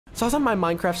So I was on my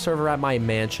Minecraft server at my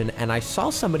mansion, and I saw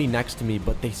somebody next to me,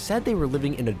 but they said they were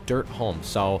living in a dirt home,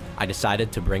 so I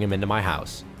decided to bring them into my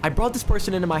house. I brought this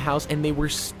person into my house, and they were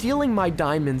stealing my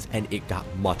diamonds, and it got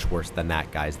much worse than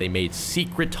that, guys. They made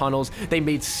secret tunnels. They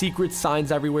made secret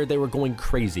signs everywhere. They were going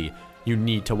crazy. You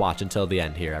need to watch until the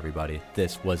end here, everybody.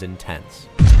 This was intense.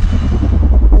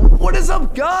 What is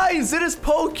up, guys? It is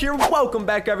Poke here. Welcome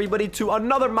back, everybody, to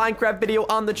another Minecraft video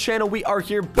on the channel. We are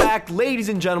here back, ladies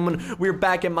and gentlemen. We're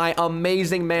back at my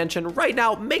amazing mansion. Right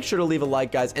now, make sure to leave a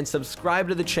like, guys, and subscribe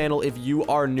to the channel if you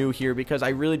are new here, because I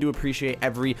really do appreciate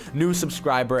every new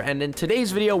subscriber. And in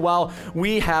today's video, well,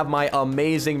 we have my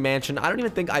amazing mansion. I don't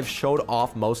even think I've showed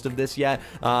off most of this yet.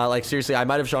 Like, seriously, I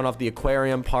might have shown off the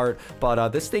aquarium part, but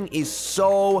this thing is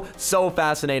so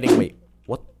fascinating. Wait,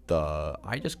 what the?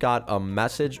 I just got a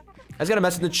message. I just got a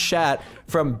message in the chat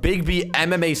from Big B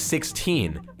MMA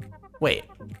 16. Wait,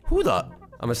 who the? I'm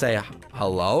gonna say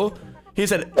hello. He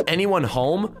said, anyone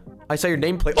home? I saw your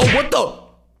nameplate. Oh, what the?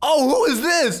 Oh, who is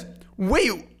this?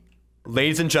 Wait,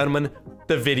 ladies and gentlemen,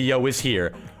 the video is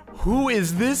here. Who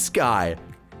is this guy?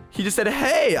 He just said,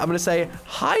 hey. I'm gonna say,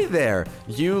 hi there.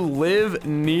 You live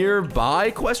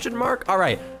nearby? Question mark. All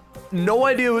right. No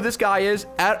idea who this guy is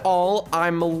at all.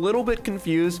 I'm a little bit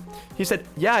confused. He said,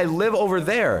 yeah, I live over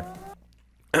there.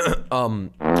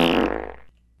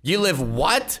 You live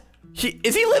what?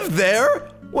 Does he live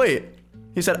there? Wait.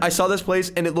 He said, I saw this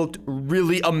place and it looked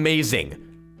really amazing.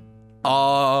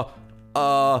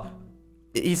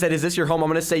 He said, is this your home? I'm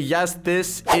gonna say, yes,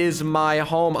 this is my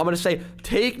home. I'm gonna say,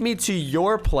 take me to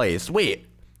your place. Wait,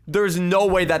 there's no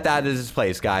way that is his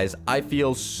place, guys. I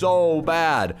feel so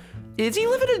bad. Is he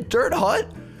living in a dirt hut?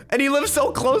 And he lives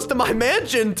so close to my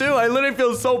mansion, too. I literally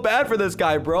feel so bad for this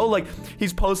guy, bro. Like,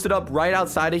 he's posted up right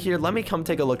outside of here. Let me come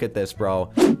take a look at this,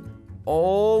 bro.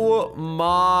 Oh,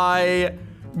 my...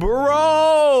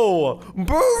 Bro!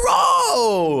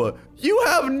 Bro! You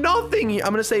have nothing.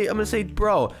 I'm gonna say,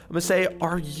 bro. I'm gonna say,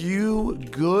 are you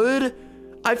good?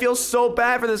 I feel so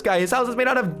bad for this guy. His house is made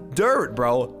out of dirt,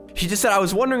 bro. He just said, I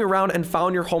was wandering around and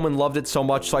found your home and loved it so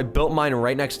much, so I built mine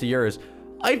right next to yours.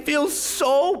 I feel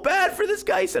so bad for this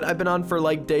guy. He said, I've been on for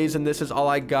like days and this is all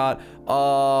I got.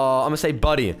 I'm gonna say,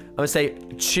 buddy. I'm gonna say,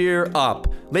 cheer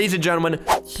up. Ladies and gentlemen,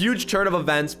 huge turn of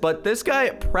events, but this guy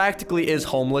practically is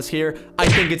homeless here. I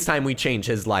think it's time we change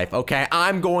his life, okay?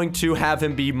 I'm going to have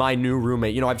him be my new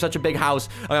roommate. You know, I have such a big house.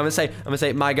 Okay, I'm gonna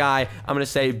say, my guy. I'm gonna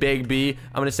say, Big B.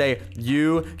 I'm gonna say,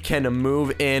 you can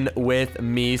move in with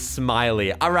me,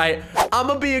 Smiley. All right, I'm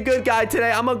gonna be a good guy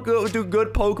today. I'm gonna go do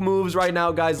good poke moves right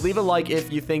now, guys. Leave a like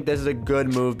if you think this is a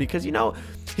good move, because, you know,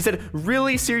 he said,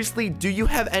 really, seriously, do you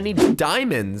have any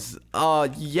diamonds?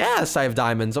 Yes, I have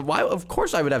diamonds. Why? Of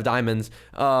course I would have diamonds.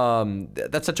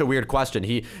 That's such a weird question.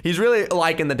 He's really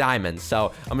liking the diamonds.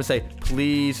 So I'm gonna say,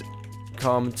 please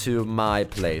come to my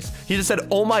place. He just said,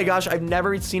 oh my gosh, I've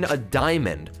never seen a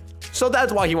diamond. So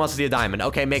that's why he wants to see a diamond.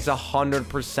 Okay, makes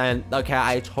 100%. Okay,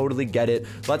 I totally get it.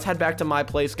 Let's head back to my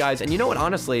place, guys. And you know what?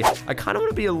 Honestly, I kind of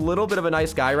want to be a little bit of a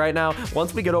nice guy right now.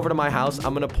 Once we get over to my house,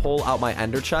 I'm going to pull out my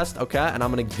ender chest, okay? And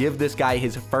I'm going to give this guy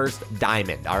his first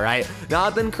diamond, all right?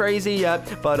 Nothing crazy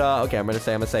yet, but, okay, I'm going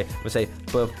to say,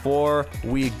 before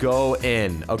we go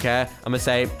in, okay? I'm going to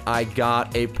say, I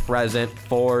got a present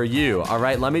for you, all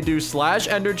right? Let me do slash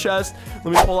ender chest.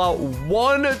 Let me pull out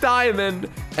one diamond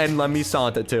and let me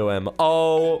saunt it to him.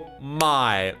 Oh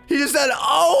my. He just said,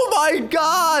 oh my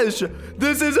gosh,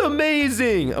 this is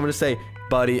amazing. I'm gonna say,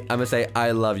 buddy, I'm gonna say,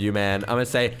 I love you, man. I'm gonna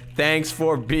say, thanks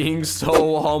for being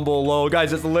so humble. Lol,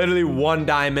 guys, it's literally one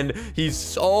diamond. He's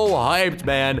so hyped,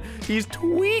 man. He's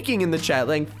tweaking in the chat,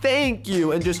 like, thank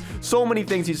you, and just so many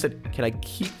things. He said, can I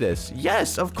keep this?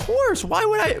 Yes, of course. Why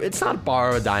would I? It's not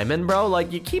borrow a diamond, bro.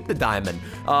 Like, you keep the diamond.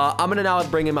 I'm gonna now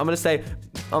bring him. I'm gonna say,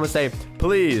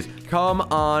 please come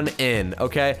on in,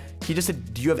 okay? He just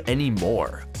said, do you have any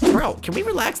more? Bro, can we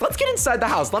relax? Let's get inside the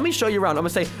house. Let me show you around. I'm gonna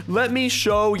say, let me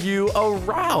show you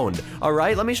around. All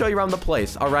right, let me show you around the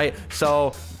place. All right,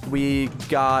 so we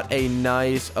got a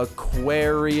nice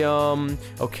aquarium.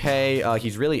 Okay,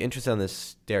 he's really interested in this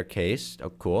staircase. Oh,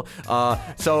 cool.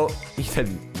 So he said,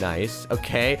 nice.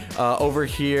 Okay, over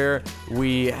here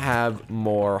we have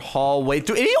more hallway. Is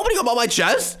he opening up all my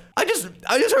chests? I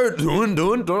just heard dun.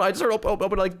 I just heard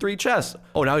open like 3 chests.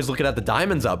 Oh, now he's looking at the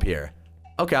diamonds up here.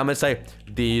 Okay, I'm gonna say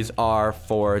these are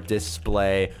for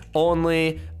display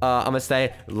only. I'm gonna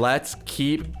say let's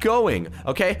keep going.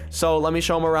 Okay, so let me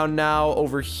show him around now.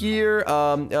 Over here,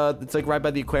 it's like right by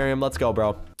the aquarium. Let's go, bro.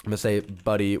 I'm gonna say,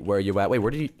 buddy, where are you at? Wait,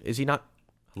 where did he? Is he not?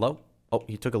 Hello? Oh,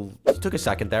 he took a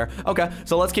second there. Okay,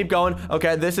 so let's keep going.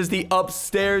 Okay, this is the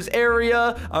upstairs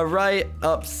area. All right,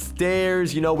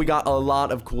 upstairs. You know, we got a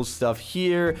lot of cool stuff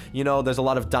here. You know, there's a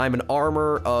lot of diamond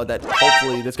armor that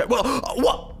hopefully this guy... Whoa,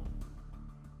 what?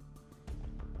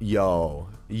 Yo.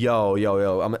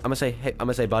 I'm gonna say, hey, I'm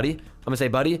gonna say, buddy. I'm gonna say,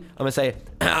 buddy. I'm gonna say,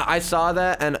 I saw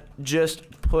that and just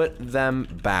put them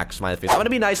back, smiley face. I'm gonna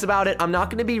be nice about it. I'm not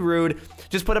gonna be rude.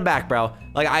 Just put them back, bro.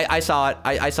 Like, I saw it.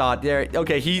 I saw it there.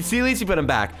 Okay, see, at least he put them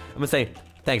back. I'm gonna say,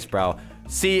 thanks, bro.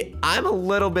 See, I'm a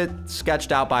little bit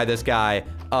sketched out by this guy.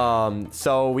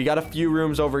 So we got a few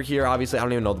rooms over here. Obviously, I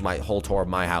don't even know my whole tour of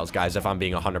my house, guys, if I'm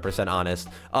being 100% honest.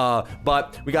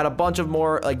 But we got a bunch of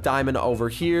more like diamond over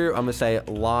here. I'm gonna say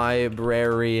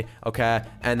library, okay?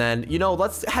 And then, you know,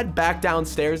 let's head back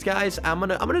downstairs, guys. I'm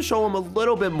gonna show him a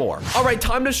little bit more. All right,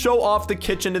 time to show off the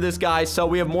kitchen to this guy. So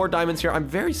we have more diamonds here. I'm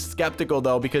very skeptical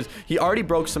though, because he already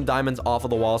broke some diamonds off of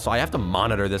the wall. So I have to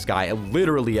monitor this guy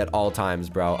literally at all times,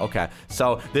 bro. Okay,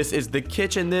 so this is the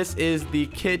kitchen. This is the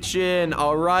kitchen.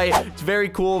 All right, it's very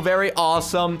cool, very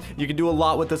awesome. You can do a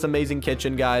lot with this amazing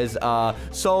kitchen, guys.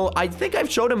 So I think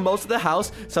I've showed him most of the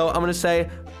house. So I'm gonna say,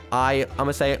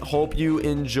 hope you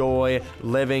enjoy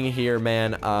living here,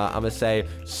 man. I'm gonna say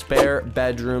spare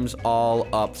bedrooms all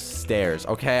upstairs.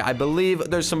 Okay, I believe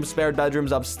there's some spare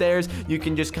bedrooms upstairs. You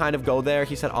can just kind of go there.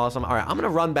 He said awesome. All right, I'm gonna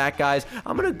run back, guys.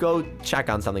 I'm gonna go check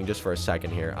on something just for a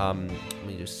second here. Let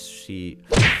me just see.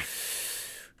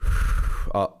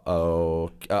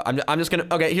 I'm just gonna,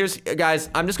 okay, here's, guys,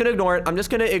 I'm just gonna ignore it. I'm just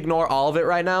gonna ignore all of it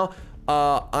right now.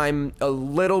 I'm a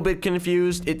little bit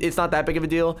confused. It's not that big of a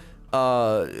deal.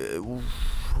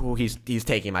 He's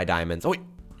taking my diamonds. Oh,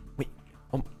 wait.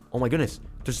 Oh my goodness.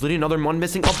 There's literally another one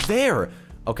missing up there.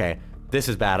 Okay. This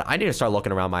is bad. I need to start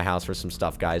looking around my house for some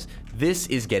stuff, guys. This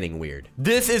is getting weird.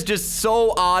 This is just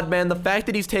so odd, man. The fact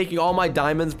that he's taking all my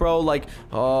diamonds, bro, like,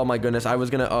 oh my goodness. I was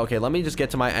gonna, okay, let me just get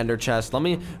to my ender chest. Let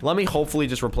me hopefully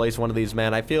just replace one of these,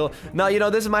 man. I feel, no, you know,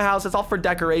 this is my house. It's all for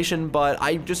decoration, but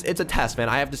it's a test, man.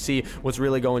 I have to see what's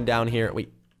really going down here.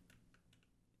 Wait,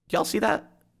 y'all see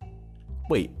that?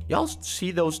 Wait, y'all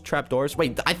see those trapdoors?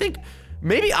 Wait, I think...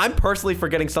 maybe I'm personally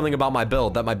forgetting something about my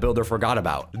build that my builder forgot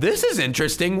about. This is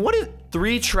interesting. What is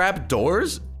 3 trap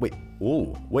doors? Wait.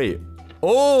 Oh, wait.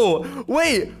 Oh,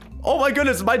 wait. Oh my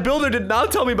goodness. My builder did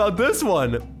not tell me about this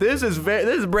one. This is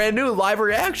brand new live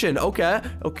reaction. Okay.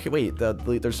 Okay. Wait.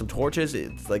 There's some torches.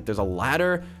 It's like there's a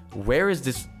ladder. Where's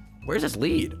this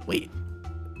lead? Wait.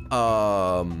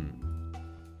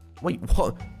 Wait.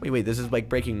 What? Wait. This is like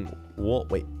breaking wall.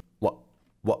 Wait.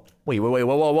 What? Wait,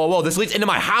 whoa. This leads into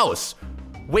my house.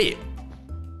 Wait.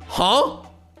 Huh?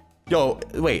 Yo,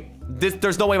 wait.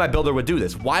 There's no way my builder would do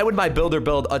this. Why would my builder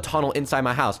build a tunnel inside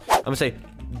my house? I'm gonna say,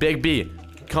 Big B,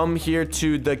 come here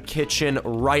to the kitchen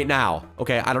right now.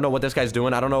 Okay, I don't know what this guy's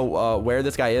doing. I don't know where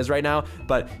this guy is right now,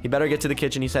 but he better get to the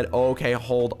kitchen. He said, okay,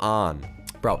 hold on.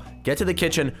 Bro, get to the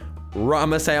kitchen. I'm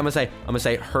gonna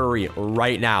say, hurry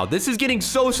right now. This is getting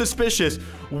so suspicious.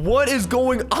 What is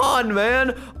going on,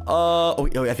 man? Oh,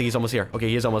 I think he's almost here. Okay,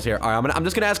 he is almost here. All right, I'm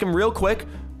just gonna ask him real quick.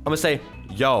 I'm gonna say,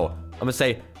 yo,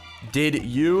 did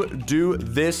you do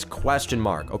this question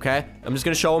mark? Okay, I'm just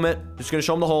gonna show him it. Just gonna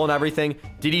show him the hole and everything.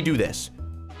 Did he do this?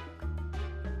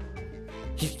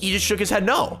 He just shook his head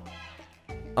no.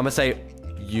 I'm gonna say,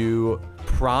 you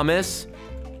promise?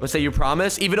 Let's say you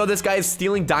promise, even though this guy is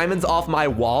stealing diamonds off my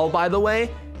wall, by the way.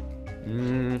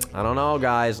 I don't know,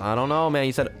 guys. I don't know, man.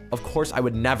 He said, of course I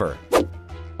would never.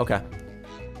 Okay.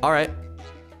 All right.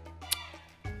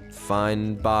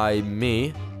 Fine by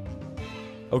me.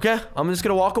 Okay, I'm just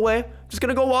gonna walk away. Just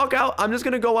gonna go walk out. I'm just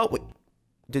gonna go out. Wait,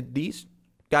 did these?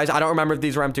 Guys, I don't remember if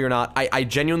these were empty or not. I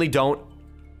genuinely don't.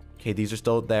 Okay, these are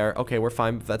still there. Okay, we're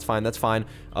fine. That's fine. That's fine.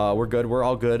 We're good. We're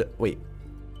all good. Wait.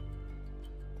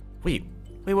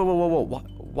 Whoa.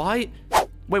 Why?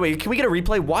 Wait, can we get a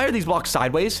replay? Why are these blocks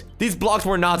sideways? These blocks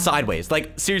were not sideways.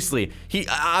 Like, seriously.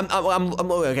 I'm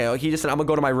okay. He just said, I'm gonna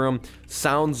go to my room.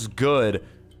 Sounds good.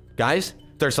 Guys,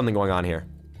 there's something going on here.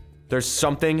 There's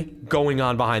something going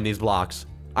on behind these blocks.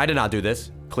 I did not do this,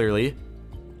 clearly.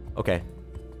 Okay,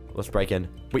 let's break in.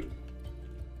 Wait.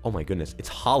 Oh my goodness, it's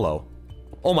hollow.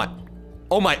 Oh my,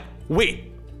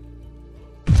 wait.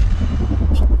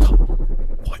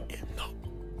 What in the?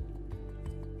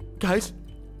 Guys,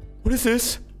 what is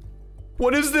this?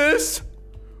 What is this?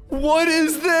 What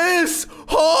is this?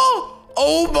 Huh?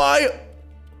 Oh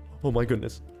my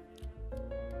goodness.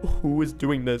 Who is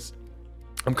doing this?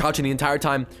 I'm crouching the entire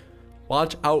time.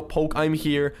 Watch out, Poke, I'm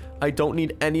here. I don't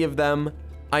need any of them.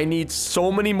 I need so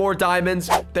many more diamonds.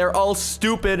 They're all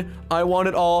stupid. I want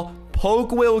it all.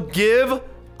 Poke will give.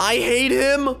 I hate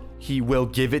him. He will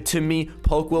give it to me.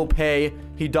 Poke will pay.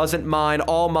 He doesn't mind.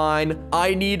 All mine.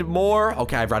 I need more.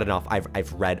 Okay, I've read enough.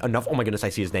 I've read enough. Oh my goodness, I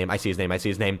see his name. I see his name. I see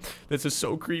his name. This is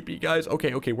so creepy, guys.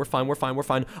 Okay, we're fine. We're fine. We're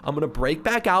fine. I'm gonna break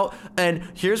back out, and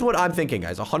here's what I'm thinking,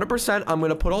 guys. 100%, I'm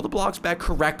gonna put all the blocks back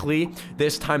correctly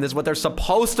this time. This is what they're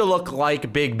supposed to look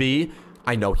like, Big B.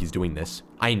 I know he's doing this.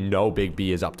 I know Big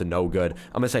B is up to no good.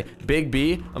 I'm gonna say, Big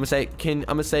B, I'm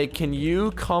gonna say, can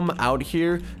you come out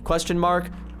here? Question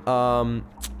mark.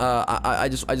 I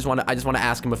just want to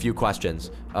ask him a few questions.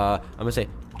 I'm gonna say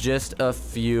just a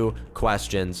few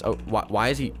questions. Oh, why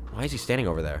is he standing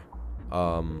over there?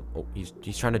 Oh,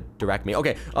 he's trying to direct me.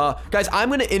 Okay, guys,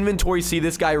 I'm gonna inventory see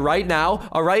this guy right now.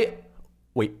 All right.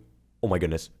 Wait. Oh my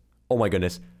goodness. Oh my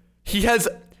goodness. He has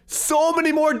so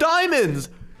many more diamonds.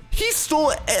 He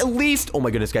stole at least, oh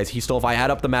my goodness, guys, he stole, if I add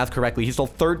up the math correctly, he stole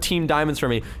 13 diamonds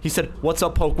from me. He said, what's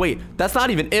up, Poke? Wait, that's not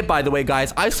even it, by the way,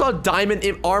 guys. I saw diamond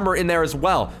armor in there as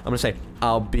well. I'm gonna say,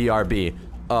 I'll BRB.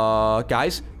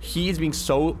 Guys, he's being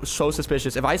so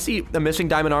suspicious. If I see a missing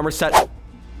diamond armor set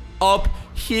up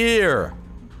here.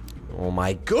 Oh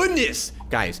my goodness.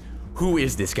 Guys, who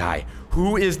is this guy?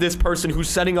 Who is this person who's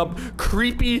setting up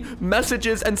creepy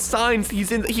messages and signs?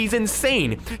 He's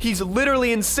insane. He's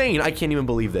literally insane. I can't even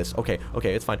believe this. Okay,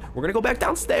 it's fine. We're gonna go back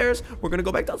downstairs. We're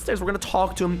gonna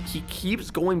talk to him. He keeps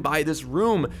going by this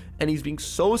room, and he's being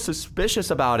so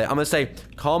suspicious about it. I'm gonna say,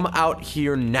 come out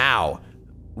here now.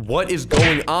 What is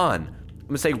going on? I'm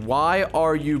gonna say, why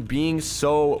are you being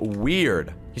so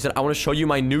weird? He said, I want to show you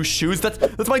my new shoes.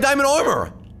 That's my diamond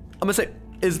armor. I'm gonna say,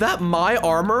 is that my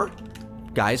armor?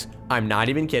 Guys, I'm not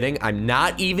even kidding. I'm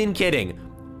not even kidding.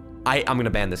 I'm gonna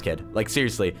ban this kid. Like,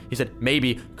 seriously. He said,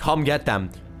 maybe, come get them.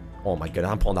 Oh my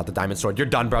goodness, I'm pulling out the diamond sword. You're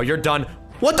done, bro. You're done.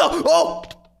 What the? Oh!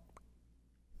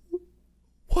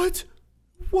 What?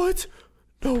 What?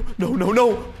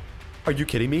 No. Are you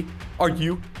kidding me? Are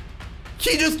you?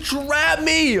 He just trapped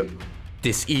me!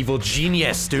 This evil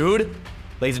genius, dude.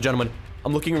 Ladies and gentlemen,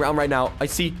 I'm looking around right now. I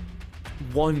see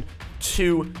 1,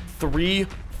 2, 3,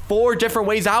 4 different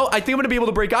ways out. I think I'm gonna be able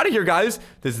to break out of here, guys.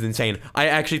 This is insane. I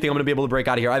actually think I'm gonna be able to break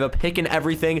out of here. I have a pick and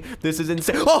everything. This is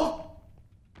insane. Oh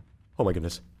my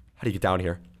goodness. How do you get down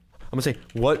here? I'm gonna say,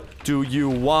 what do you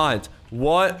want?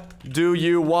 What do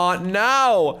you want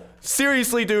now?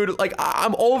 Seriously, dude. Like,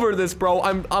 I'm over this, bro.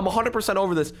 I'm 100%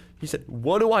 over this. He said,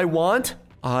 what do I want?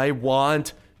 I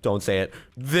want, don't say it,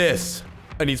 this.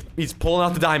 And he's pulling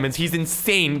out the diamonds. He's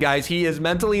insane, guys. He is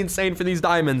mentally insane for these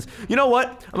diamonds. You know what?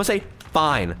 I'm gonna say,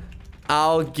 fine.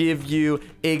 I'll give you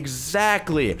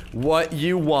exactly what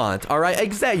you want. All right,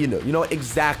 you know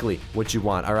exactly what you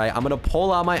want. All right, I'm gonna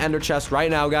pull out my ender chest right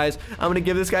now, guys. I'm gonna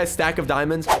give this guy a stack of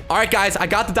diamonds. All right, guys, I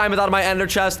got the diamonds out of my ender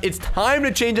chest. It's time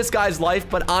to change this guy's life,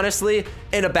 but honestly,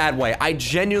 in a bad way. I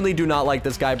genuinely do not like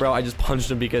this guy, bro. I just punched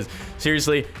him because,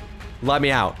 seriously, let me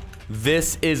out.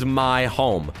 This is my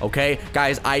home, okay?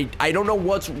 Guys, I don't know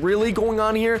what's really going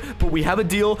on here, but we have a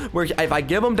deal where if I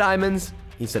give him diamonds,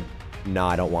 he said, no,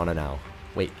 I don't want to now.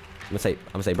 Wait, I'm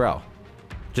gonna say, bro,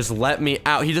 just let me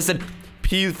out. He just said,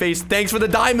 pea face, thanks for the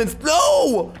diamonds.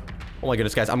 No! Oh my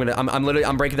goodness, guys,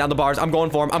 I'm breaking down the bars. I'm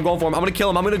going for him. I'm gonna kill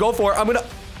him. I'm gonna go for it.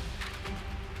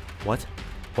 What?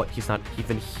 He's not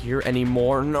even here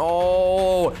anymore.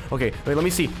 No. Okay, wait, let me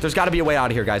see. There's got to be a way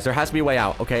out of here, guys. There has to be a way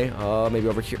out. Okay, maybe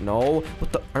over here. No.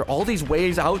 What the? Are all these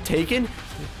ways out taken?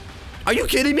 Are you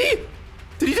kidding me?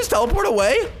 Did he just teleport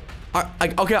away?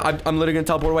 Okay, I'm literally gonna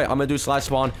teleport away. I'm gonna do slash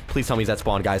spawn. Please tell me he's at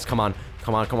spawn, guys. Come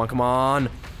on.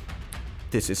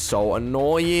 This is so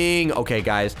annoying. Okay,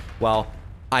 guys. Well,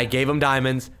 I gave him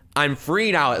diamonds. I'm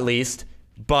free now, at least.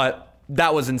 But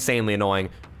that was insanely annoying.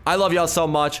 I love y'all so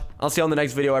much. I'll see you on the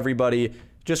next video, everybody.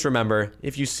 Just remember,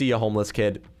 if you see a homeless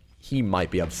kid, he might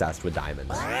be obsessed with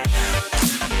diamonds.